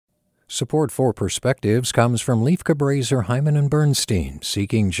Support for Perspectives comes from Leif Cabraser, Hyman and Bernstein,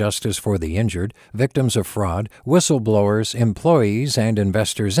 seeking justice for the injured, victims of fraud, whistleblowers, employees, and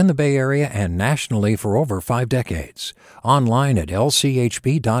investors in the Bay Area and nationally for over 5 decades. Online at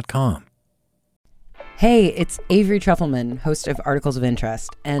lchb.com. Hey, it's Avery Trufelman, host of Articles of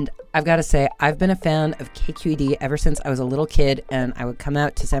Interest, and I've got to say, I've been a fan of KQED ever since I was a little kid, and I would come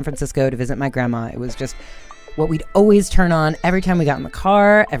out to San Francisco to visit my grandma. It was just what we'd always turn on every time we got in the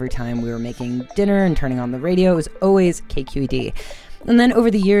car, every time we were making dinner and turning on the radio. It was always KQED. And then over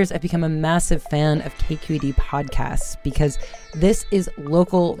the years, I've become a massive fan of KQED podcasts because this is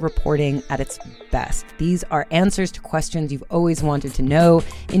local reporting at its best. These are answers to questions you've always wanted to know,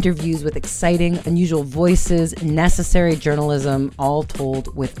 interviews with exciting, unusual voices, necessary journalism, all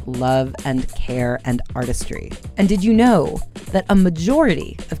told with love and care and artistry. And did you know that a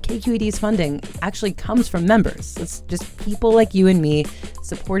majority of KQED's funding actually comes from members? It's just people like you and me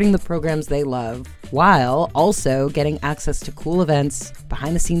supporting the programs they love, while also getting access to cool events,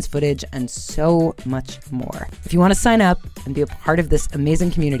 behind-the-scenes footage, and so much more. If you want to sign up and be a part of this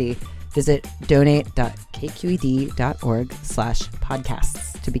amazing community, visit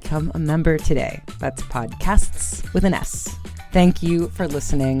donate.kqed.org/podcasts to become a member today. That's podcasts with an S. Thank you for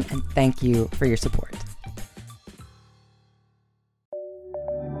listening, and thank you for your support.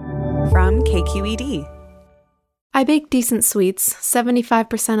 From KQED. I bake decent sweets.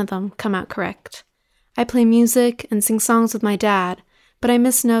 75% of them come out correct. I play music and sing songs with my dad, but I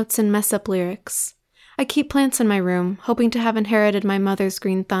miss notes and mess up lyrics. I keep plants in my room, hoping to have inherited my mother's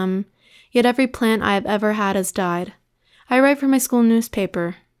green thumb, yet every plant I have ever had has died. I write for my school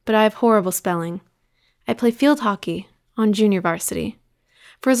newspaper, but I have horrible spelling. I play field hockey on junior varsity.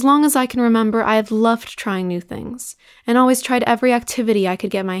 For as long as I can remember, I have loved trying new things, and always tried every activity I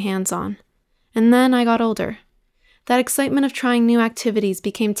could get my hands on. And then I got older. That excitement of trying new activities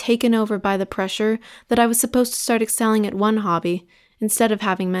became taken over by the pressure that I was supposed to start excelling at one hobby instead of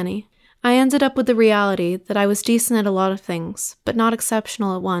having many. I ended up with the reality that I was decent at a lot of things, but not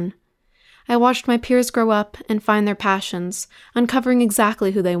exceptional at one. I watched my peers grow up and find their passions, uncovering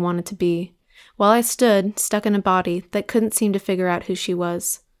exactly who they wanted to be, while I stood, stuck in a body that couldn't seem to figure out who she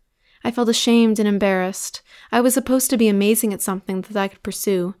was. I felt ashamed and embarrassed. I was supposed to be amazing at something that I could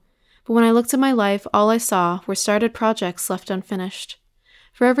pursue. But when I looked at my life, all I saw were started projects left unfinished.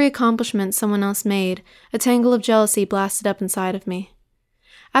 For every accomplishment someone else made, a tangle of jealousy blasted up inside of me.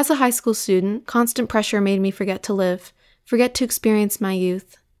 As a high school student, constant pressure made me forget to live, forget to experience my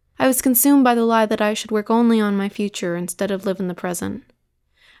youth. I was consumed by the lie that I should work only on my future instead of live in the present.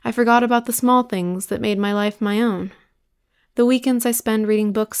 I forgot about the small things that made my life my own. The weekends I spend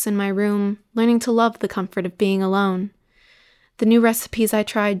reading books in my room, learning to love the comfort of being alone. The new recipes I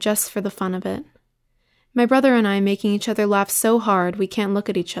tried just for the fun of it. My brother and I making each other laugh so hard we can't look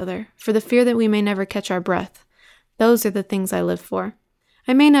at each other, for the fear that we may never catch our breath. Those are the things I live for.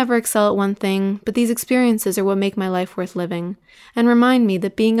 I may never excel at one thing, but these experiences are what make my life worth living, and remind me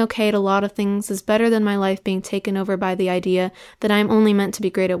that being okay at a lot of things is better than my life being taken over by the idea that I am only meant to be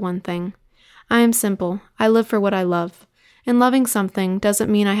great at one thing. I am simple. I live for what I love. And loving something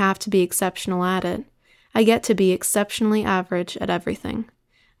doesn't mean I have to be exceptional at it. I get to be exceptionally average at everything.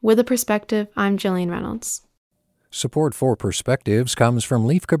 With a perspective, I'm Jillian Reynolds. Support for Perspectives comes from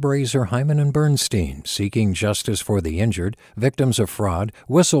Leif Cabraser, Hyman and Bernstein, seeking justice for the injured, victims of fraud,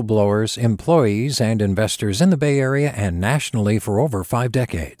 whistleblowers, employees, and investors in the Bay Area and nationally for over 5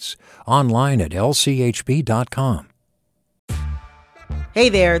 decades. Online at lchb.com. Hey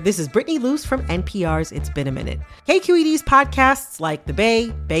there, this is Brittany Luce from NPR's It's Been a Minute. KQED's podcasts like The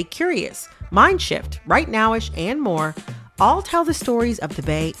Bay Curious, Mindshift, Right Nowish, and more all tell the stories of the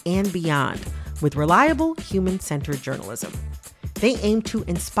Bay and beyond with reliable, human-centered journalism. They aim to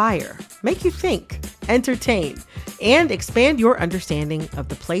inspire, make you think, entertain, and expand your understanding of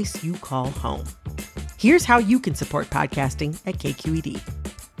the place you call home. Here's how you can support podcasting at KQED.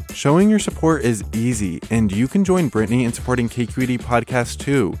 Showing your support is easy, and you can join Brittany in supporting KQED Podcast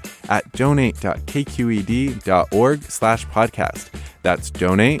too at donate.kqed.org/podcast. That's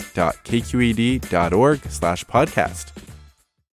donate.kqed.org/podcast.